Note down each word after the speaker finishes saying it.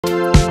I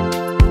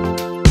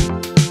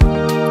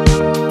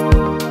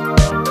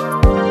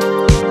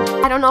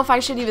don't know if I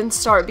should even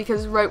start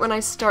because right when I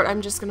start,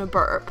 I'm just gonna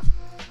burp.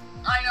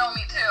 I know,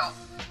 me too.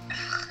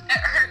 It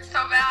hurts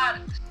so bad.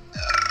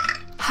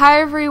 Hi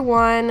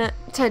everyone.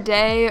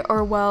 Today,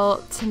 or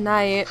well,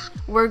 tonight,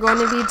 we're going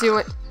to be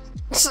doing...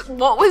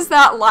 What was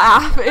that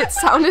laugh? It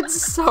sounded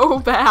so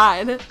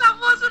bad. That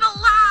wasn't a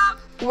laugh.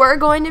 We're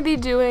going to be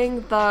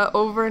doing the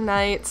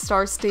overnight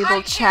Star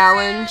Stable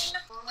challenge.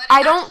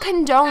 I don't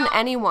condone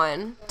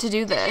anyone to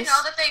do this. Did you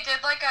know that they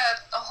did like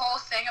a whole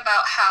thing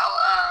about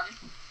how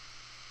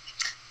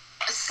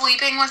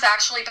sleeping was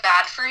actually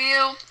bad for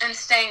you and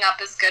staying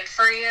up is good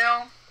for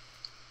you?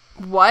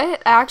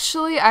 What?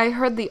 Actually, I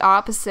heard the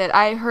opposite.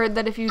 I heard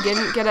that if you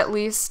didn't get at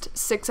least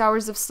 6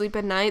 hours of sleep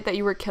a night, that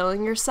you were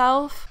killing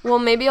yourself. Well,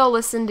 maybe I'll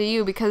listen to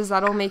you because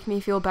that'll make me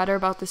feel better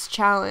about this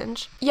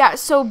challenge. Yeah,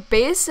 so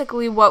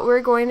basically what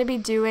we're going to be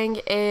doing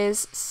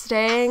is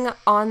staying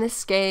on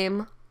this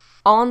game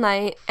all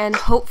night, and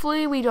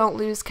hopefully we don't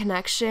lose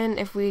connection.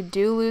 If we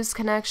do lose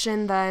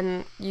connection,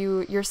 then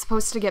you're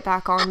supposed to get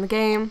back on the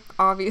game,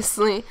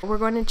 obviously. We're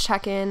going to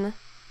check in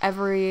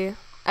every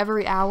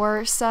hour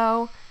or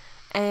so,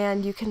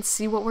 and you can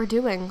see what we're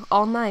doing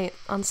all night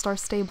on Star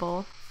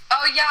Stable.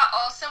 Oh yeah,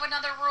 also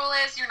another rule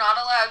is you're not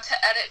allowed to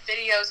edit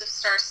videos of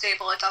Star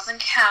Stable. It doesn't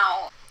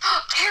count.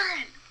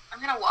 Karen! I'm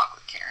gonna walk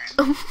with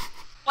Karen.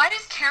 Why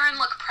does Karen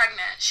look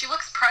pregnant? She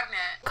looks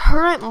pregnant.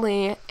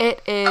 Currently,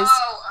 it is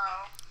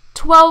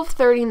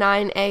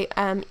 12:39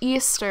 a.m.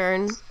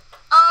 Eastern.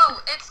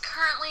 Oh, it's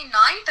currently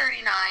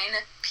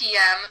 9:39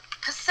 p.m.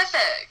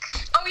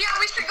 Pacific. Oh yeah,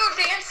 we should go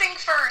dancing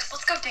first.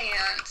 Let's go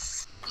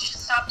dance. We should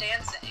stop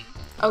dancing.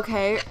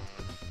 Okay.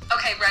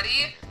 Okay,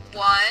 ready?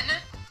 1,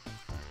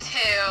 2,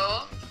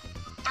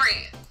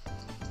 3.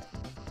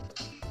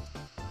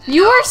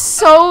 You are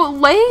so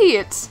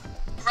late.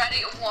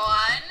 Ready?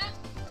 1,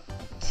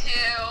 2,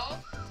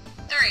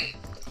 3.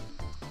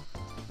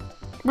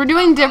 We're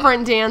doing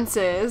different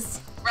dances.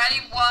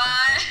 Ready? 1,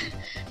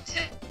 2.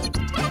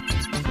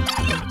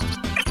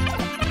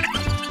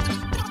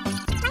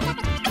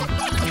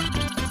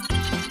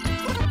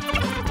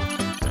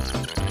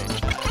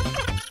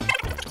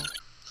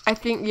 I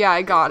think, yeah,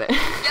 I got it.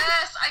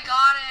 Yes, I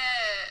got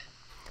it.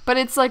 But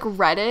it's like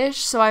reddish,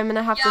 so I'm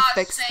gonna have to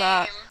fix same.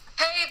 that.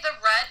 Hey, the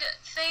red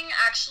thing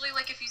actually,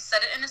 like if you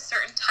set it in a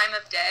certain time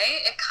of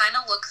day, it kind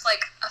of looks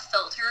like a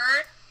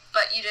filter,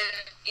 but you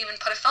didn't even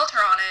put a filter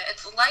on it.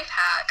 It's a life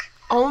hack.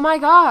 Oh my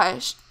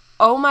gosh.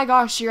 Oh my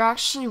gosh, you're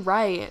actually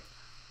right.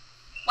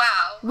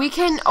 Wow. We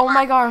can, oh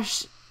my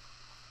gosh.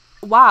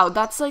 Wow,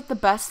 that's like the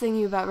best thing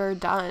you've ever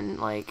done,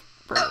 like,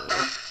 for me.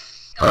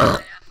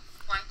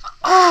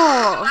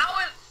 Oh!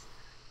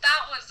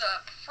 That was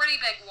a pretty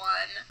big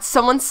one.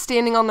 Someone's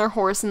standing on their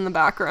horse in the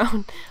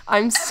background.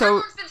 Everyone's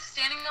been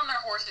standing on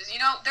their horses. You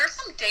know, there's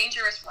some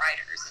dangerous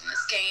riders in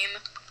this game.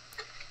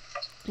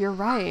 You're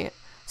right.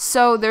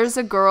 So there's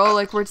a girl,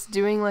 like, we're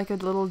doing like a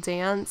little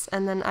dance,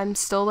 and then I'm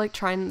still like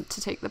trying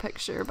to take the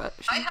picture, but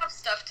I have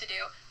stuff to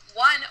do.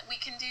 1, we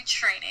can do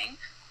training.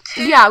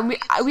 2, yeah, we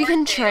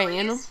can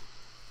train. Dailies.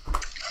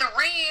 3,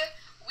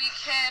 we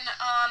can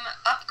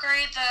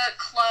upgrade the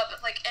club,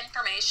 like,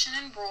 information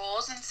and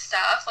rules and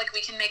stuff. Like,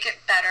 we can make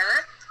it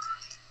better.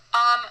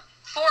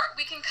 4,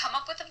 we can come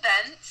up with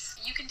events.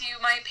 You can do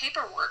my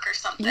paperwork or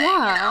something. Yeah,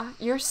 you know?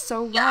 You're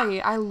so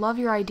right. I love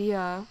your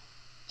idea.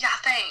 Yeah,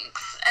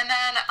 thanks. And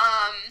then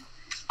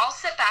I'll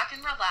sit back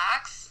and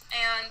relax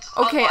and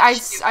okay,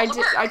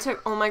 I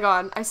took. Oh my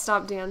god, I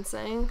stopped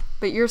dancing,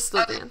 but you're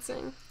still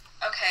dancing.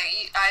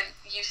 Okay,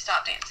 you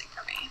stopped dancing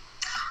for me.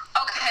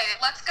 Okay,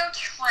 let's go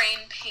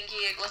train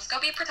Pinky. Let's go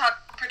be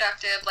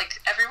productive. Like,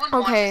 everyone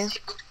wants us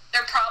to.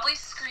 They're probably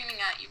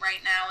screaming at you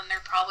right now, and they're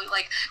probably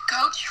like,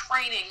 go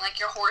training, like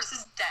your horse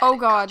is dead. Oh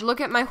god,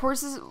 look at my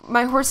horse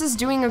is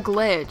doing a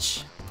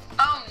glitch.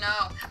 Oh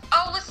no.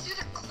 Oh, let's do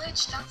the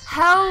glitch. That's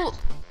Help!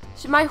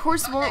 My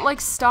horse won't, like,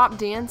 stop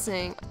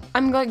dancing.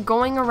 I'm, like,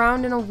 going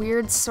around in a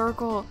weird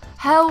circle.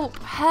 Help!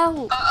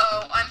 Help!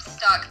 Uh-oh, I'm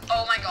stuck.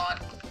 Oh my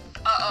god.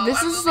 Uh-oh,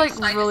 this is, like,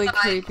 really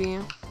creepy.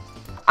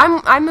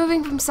 I'm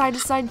moving from side to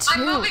side, too.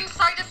 I'm moving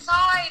side to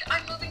side.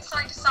 I'm moving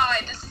side to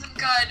side. This isn't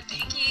good.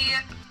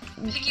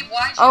 Pinky,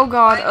 why'd you... Oh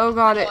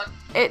god,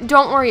 it,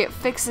 don't worry, it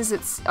fixes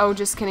its... Oh,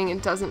 just kidding,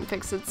 it doesn't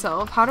fix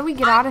itself. How do we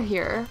get out of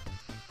here?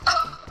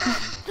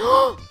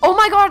 Oh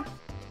my god!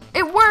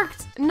 It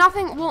worked!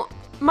 Nothing, well,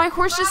 my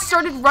horse just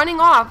started running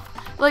off.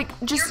 Like,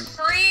 just... You're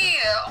free!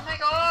 Oh my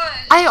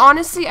gosh!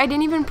 I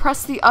didn't even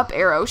press the up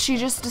arrow. She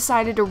just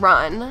decided to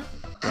run.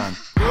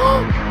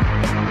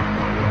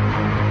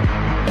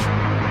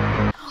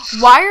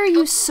 Why are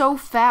you so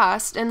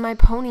fast and my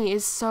pony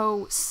is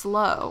so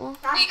slow?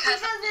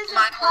 Because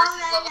my horse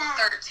is level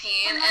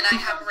 13 and I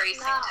have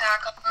racing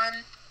tack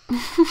on.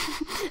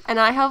 And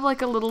I have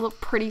like a little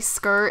pretty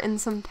skirt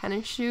and some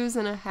tennis shoes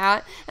and a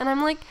hat, and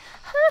I'm like,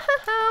 ha ha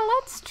ha,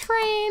 let's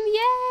train,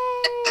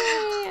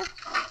 yay!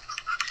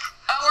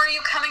 Oh, are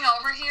you coming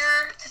over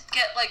here to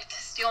get, like, to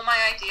steal my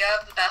idea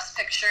of the best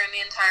picture in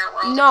the entire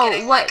world? No, of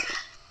getting, what? Like,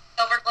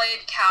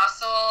 Silverglade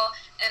Castle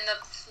and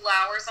the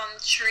flowers on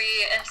the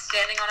tree and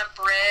standing on a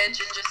bridge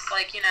and just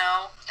like, you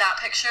know, that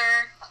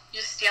picture,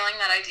 just stealing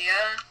that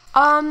idea.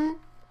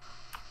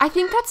 I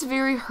think that's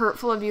very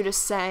hurtful of you to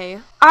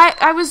say.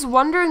 I was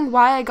wondering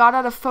why I got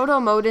out of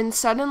photo mode and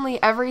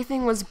suddenly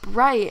everything was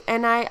bright,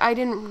 and I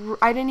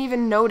didn't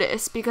even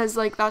notice because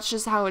like that's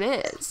just how it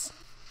is.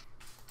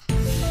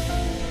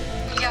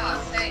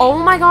 Yeah, same. Oh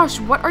my gosh,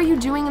 what are you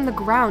doing in the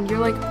ground? You're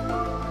like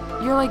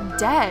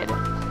dead.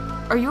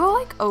 Are you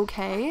like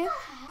okay?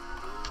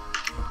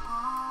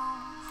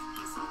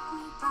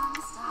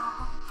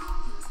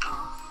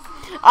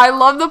 I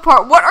love the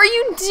part. What are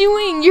you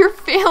doing? You're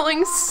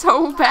failing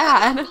so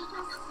bad.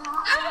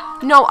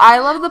 No, I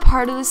love the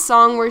part of the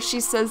song where she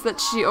says that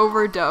she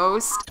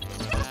overdosed.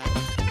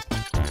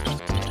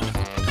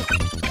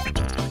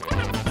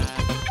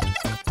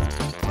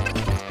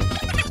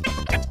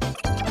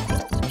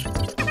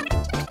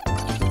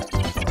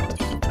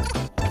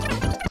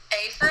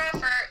 A for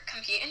effort,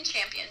 compete in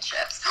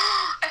championships.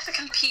 I have to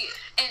compete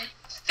in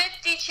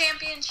 50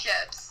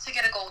 championships to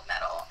get a gold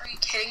medal. Are you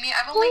kidding me?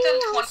 I've only done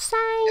 20.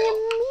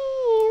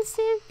 Siamese,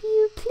 if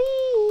you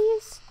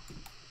please.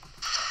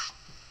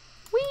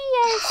 We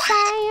are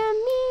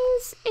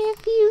Siamese,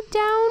 if you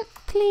don't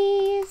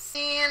please.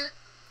 18.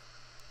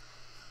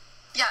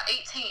 Yeah,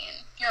 18.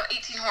 You have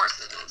 18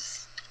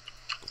 horses.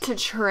 To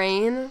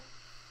train?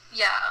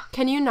 Yeah.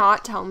 Can you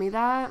not tell me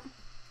that?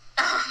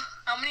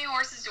 How many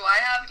horses do I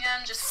have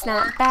again? Just 4?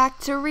 Snap back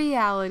to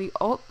reality.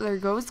 Oh, there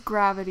goes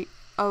gravity.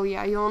 Oh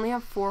yeah, you only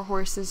have 4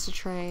 horses to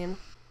train.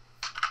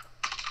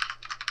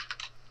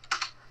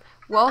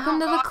 Welcome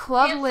to the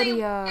club,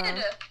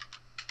 Lydia.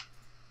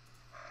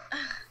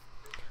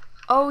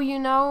 Oh, you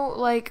know,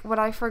 like, what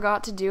I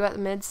forgot to do at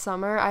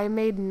Midsummer? I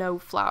made no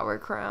flower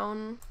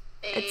crown.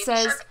 It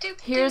says,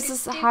 here's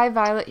this, hi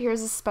Violet,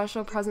 here's a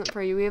special present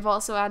for you. We have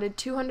also added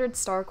 200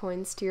 star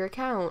coins to your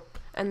account.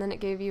 And then it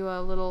gave you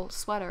a little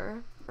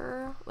sweater,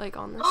 like,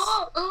 on this.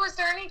 Oh, is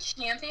there any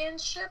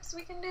championships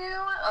we can do?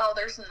 Oh,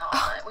 there's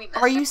not. We missed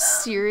Are you them.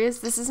 serious?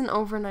 This is an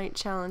overnight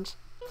challenge.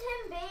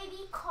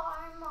 Baby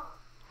Caramel.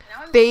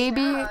 Now I'm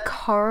Baby sad.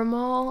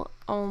 Caramel?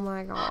 Oh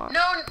my god.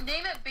 No,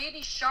 name it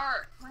Baby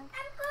Shark. I'm gonna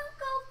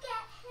go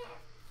get him.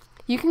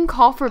 You can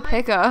call for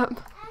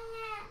pickup.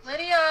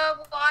 Lydia,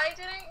 why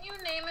didn't you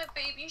name it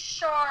Baby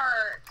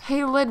Shark?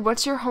 Hey Lyd,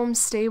 what's your home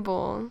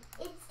stable?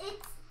 It's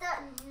the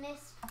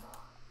mist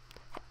ball.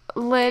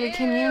 Lyd,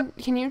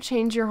 can you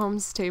change your home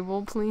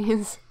stable,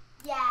 please?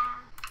 Yeah.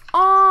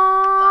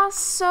 Aw,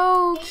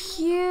 so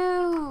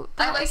cute.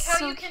 I That like is how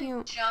so you can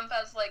cute. jump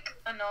as like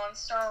a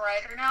non-star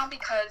rider now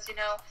because, you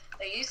know,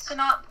 they used to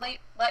not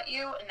let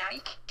you and now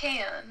you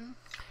can.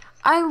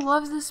 I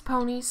love this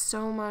pony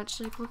so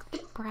much. Like, look at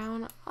the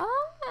brown.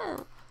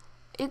 Oh,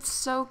 it's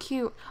so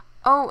cute.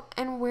 Oh,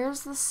 and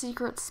where's the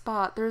secret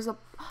spot? There's a,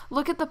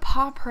 look at the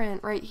paw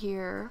print right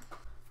here.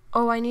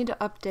 Oh, I need to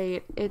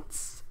update.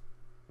 It's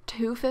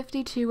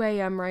 2:52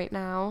 a.m. right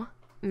now.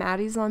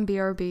 Maddie's on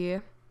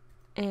BRB.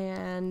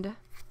 And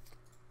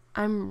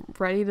I'm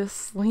ready to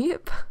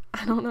sleep.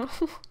 I don't know.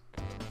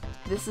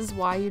 This is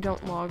why you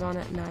don't log on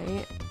at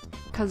night.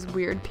 Because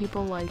weird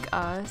people like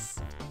us.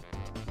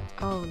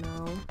 Oh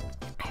no.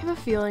 I have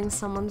a feeling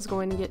someone's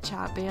going to get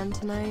chat banned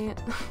tonight.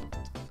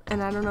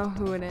 And I don't know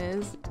who it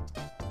is.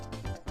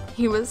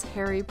 He was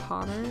Harry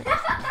Potter.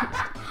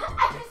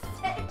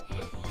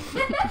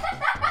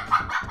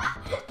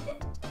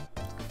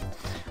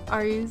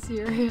 Are you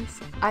serious?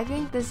 I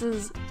think this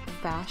is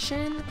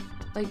fashion.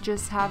 Like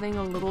just having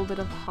a little bit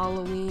of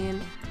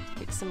Halloween,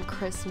 like some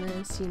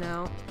Christmas, you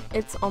know.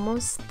 It's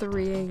almost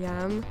 3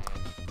 a.m.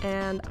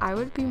 and I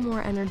would be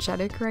more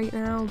energetic right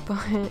now,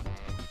 but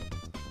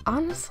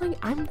honestly,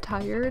 I'm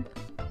tired.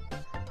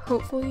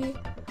 Hopefully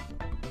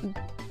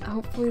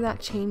that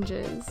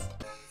changes.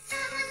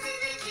 Someone's in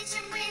the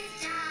kitchen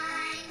with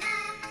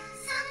Dinah.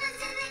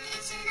 Someone's in the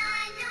kitchen,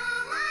 I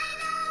know.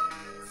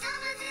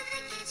 Someone's in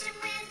the kitchen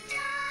with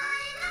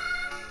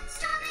Dinah.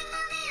 Strumming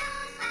on the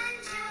old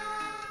banjo.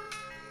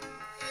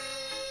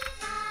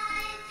 Fee-fi,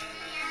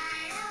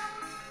 fi-fi-fi-o.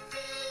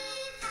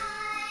 Fee-fi,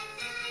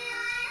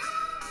 fi-fi-fi-o.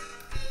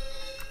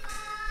 Fee-fi,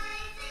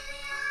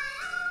 fi-fi-fi-o.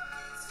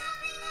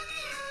 Strumming on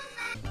the old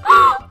banjo.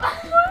 Oh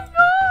my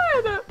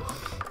god!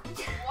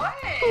 What?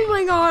 Oh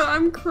my god,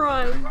 I'm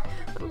crying.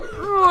 I'm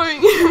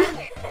crying.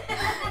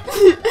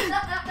 She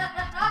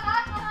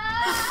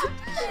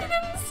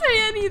didn't say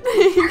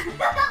anything.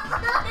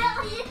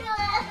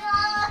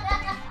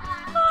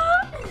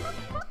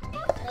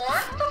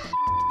 What the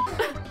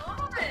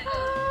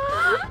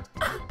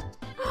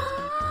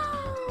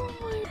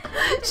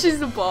f***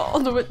 She's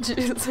bald with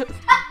Jesus.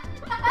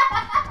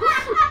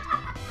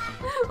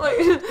 Like,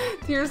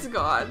 here's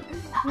God.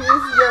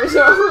 Here's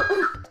Jojo.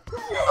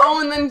 Oh,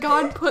 and then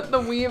God put the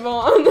weave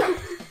on.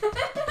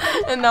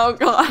 And now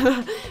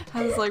God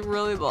has like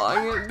really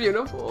long,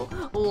 beautiful,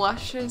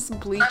 luscious,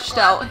 bleached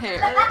out hair.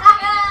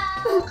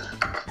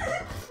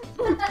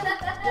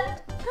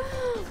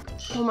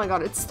 Oh my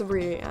god, it's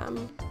 3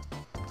 a.m.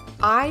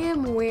 I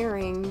am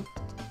wearing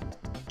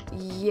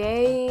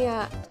Yayon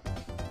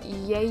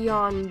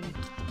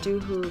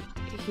Duhu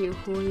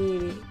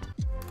Hee-hee.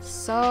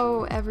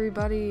 So,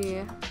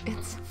 everybody,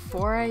 it's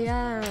 4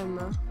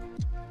 a.m.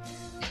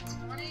 It's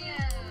 1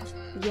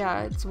 a.m.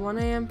 Yeah, it's 1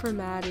 a.m. for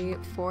Maddie,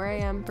 4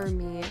 a.m. for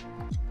me,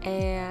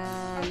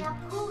 and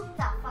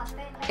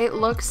it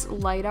looks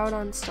light out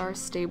on Star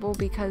Stable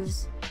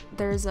because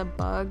there's a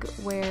bug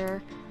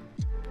where,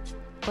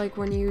 like,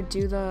 when you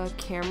do the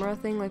camera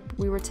thing, like,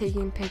 we were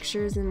taking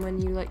pictures, and when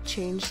you, like,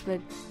 change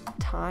the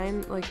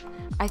time, like,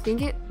 I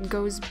think it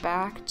goes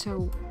back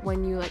to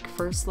when you, like,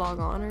 first log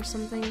on or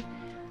something.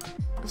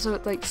 So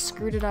it, like,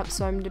 screwed it up,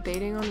 so I'm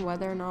debating on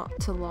whether or not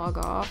to log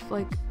off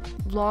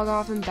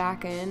and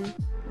back in,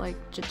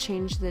 like, to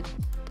change the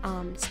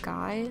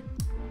sky.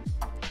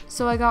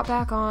 So I got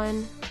back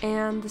on,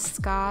 and the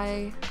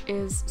sky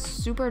is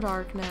super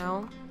dark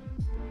now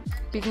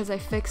because I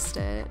fixed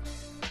it.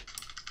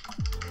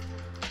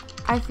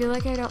 I feel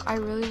like I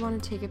really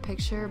want to take a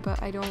picture,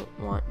 but I don't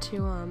want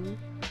to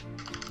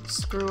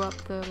screw up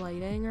the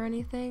lighting or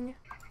anything.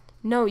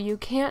 No, you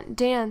can't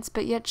dance,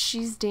 but yet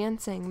she's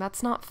dancing.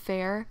 That's not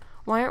fair.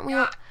 Why aren't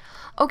we...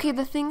 Okay,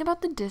 the thing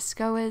about the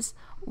disco is,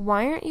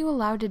 why aren't you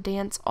allowed to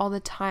dance all the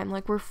time?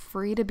 Like, we're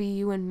free to be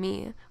you and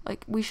me.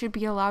 Like, we should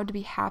be allowed to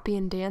be happy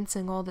and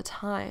dancing all the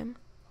time.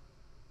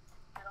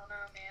 I don't know,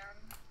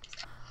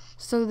 man.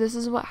 So this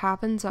is what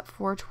happens at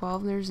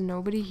 4:12. There's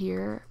nobody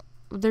here.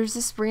 There's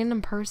this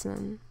random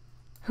person.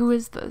 Who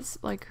is this?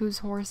 Like, whose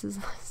horse is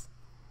this?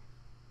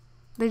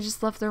 They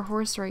just left their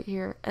horse right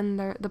here, and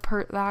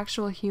the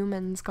actual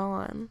human's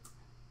gone.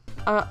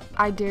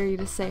 I dare you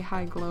to say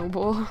hi,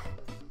 Global. I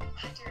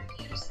dare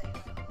you to say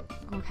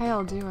that. Okay,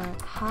 I'll do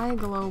it. Hi,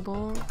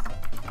 Global.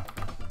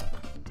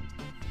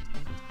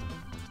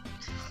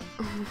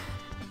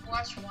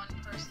 Watch one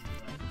person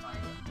be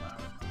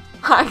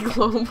like, "Hi, Hi,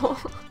 Global.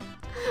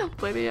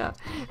 Lydia.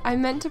 I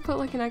meant to put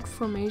like an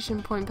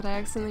exclamation point, but I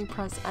accidentally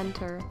pressed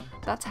enter.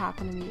 That's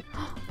happened to me.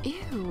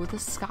 Ew, the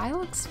sky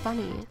looks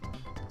funny.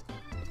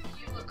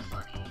 You look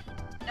funny.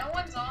 No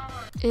one's on."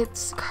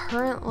 It's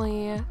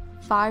currently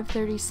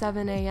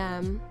 5:37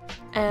 a.m.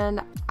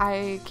 and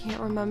I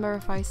can't remember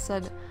if I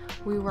said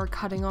we were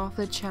cutting off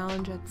the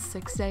challenge at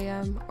 6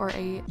 a.m. or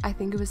 8. I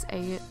think it was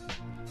 8.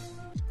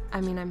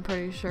 I mean, I'm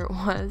pretty sure it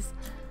was.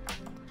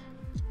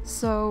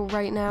 So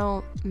right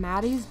now,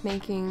 Maddie's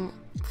making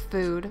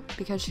food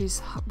because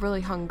she's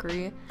really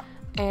hungry,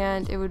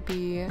 and it would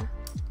be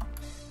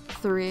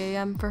 3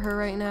 a.m. for her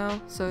right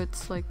now, so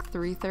it's like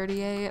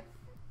 3:38.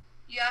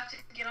 You have to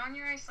get on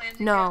your Icelandic.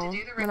 No, you have to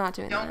do the we're not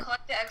doing Don't that.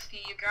 collect the XP.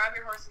 You grab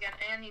your horse again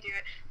and you do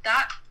it.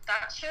 That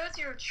shows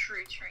you're a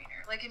true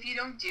trainer. Like, if you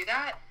don't do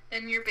that,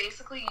 then you're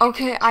basically...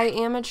 Okay, I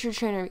am a true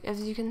trainer.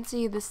 As you can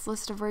see, this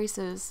list of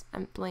races,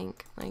 I'm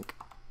blank. Like,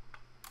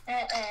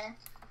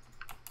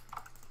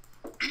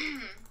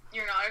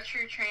 You're not a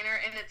true trainer,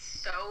 and it's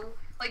so...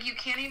 Like, you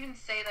can't even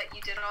say that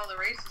you did all the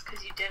races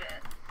because you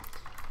didn't.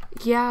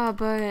 yeah,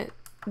 but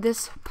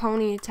this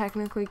pony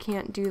technically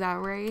can't do that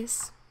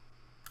race.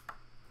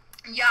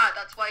 Yeah,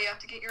 that's why you have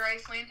to get your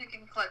Icelandic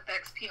and collect the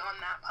XP on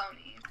that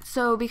pony.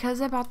 So because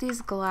I bought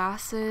these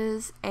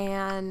glasses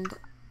and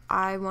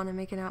I want to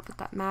make an outfit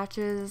that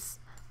matches,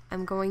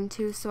 I'm going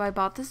to. So I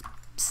bought this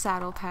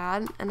saddle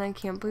pad, and I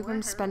can't believe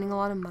I'm spending a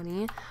lot of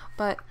money.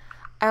 But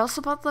I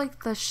also bought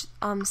like the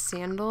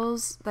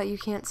sandals that you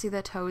can't see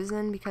the toes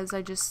in because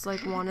I just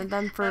like wanted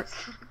them for...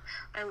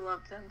 I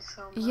love them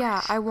so much.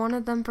 Yeah, I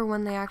wanted them for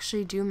when they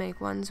actually do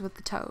make ones with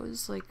the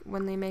toes. Like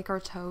when they make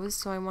our toes,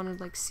 so I wanted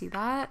to like see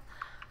that.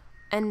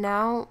 And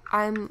now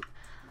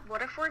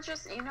What if we're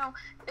just,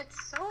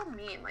 it's so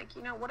mean. Like,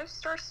 what if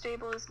Star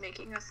Stable is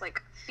making us,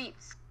 like, feet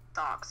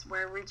socks,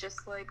 where we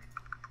just, like,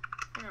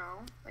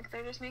 like,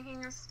 they're just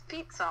making us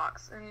feet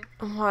socks. And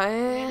What?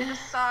 maybe the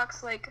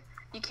socks, like,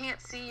 you can't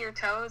see your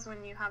toes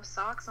when you have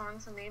socks on,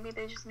 so maybe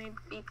they just made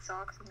feet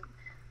socks, and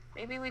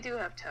maybe we do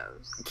have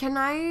toes.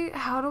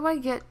 How do I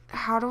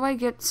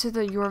get to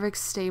the Jorvik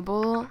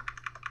stable?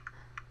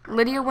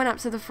 Lydia went up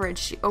to the fridge.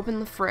 She opened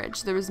the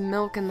fridge. There was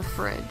milk in the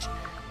fridge.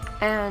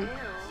 And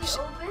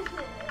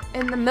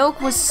the milk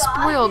was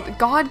spoiled.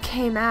 God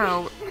came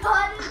out.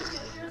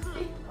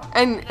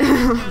 And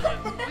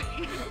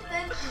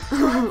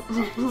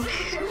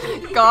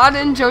God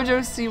and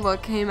Jojo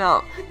Siwa came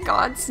out.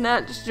 God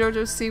snatched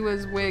Jojo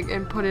Siwa's wig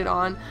and put it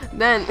on.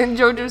 Then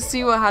Jojo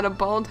Siwa had a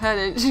bald head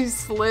and she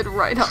slid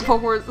right up a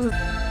horse's.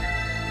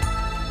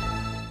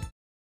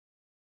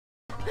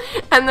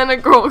 And then a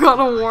girl got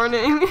a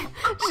warning.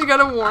 She got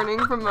a warning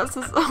from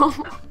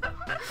SSO.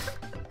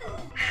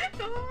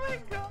 Oh my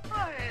god.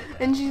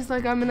 And she's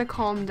like, I'm gonna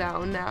calm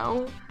down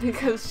now.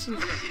 Because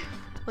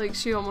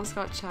she almost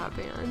got chat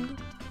banned.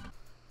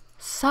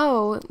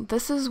 So,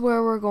 this is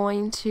where we're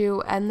going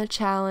to end the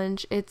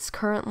challenge. It's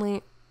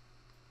currently...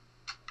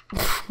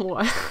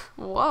 What?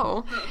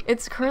 Whoa.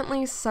 It's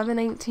currently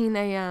 7:18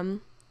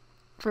 a.m.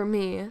 for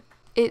me.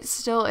 It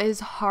still is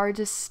hard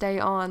to stay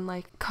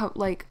on,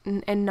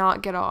 and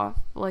not get off,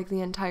 like,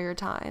 the entire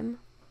time.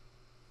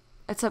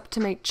 It's up to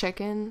make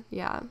chicken,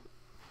 yeah.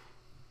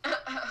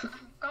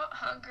 Got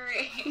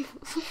hungry.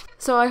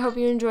 So I hope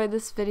you enjoyed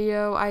this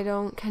video. I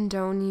don't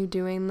condone you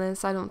doing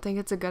this. I don't think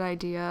it's a good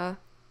idea.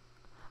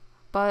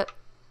 But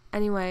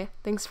anyway,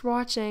 thanks for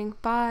watching.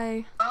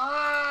 Bye.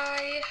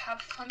 Bye.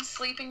 Have fun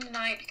sleeping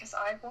tonight because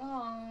I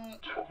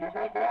won't.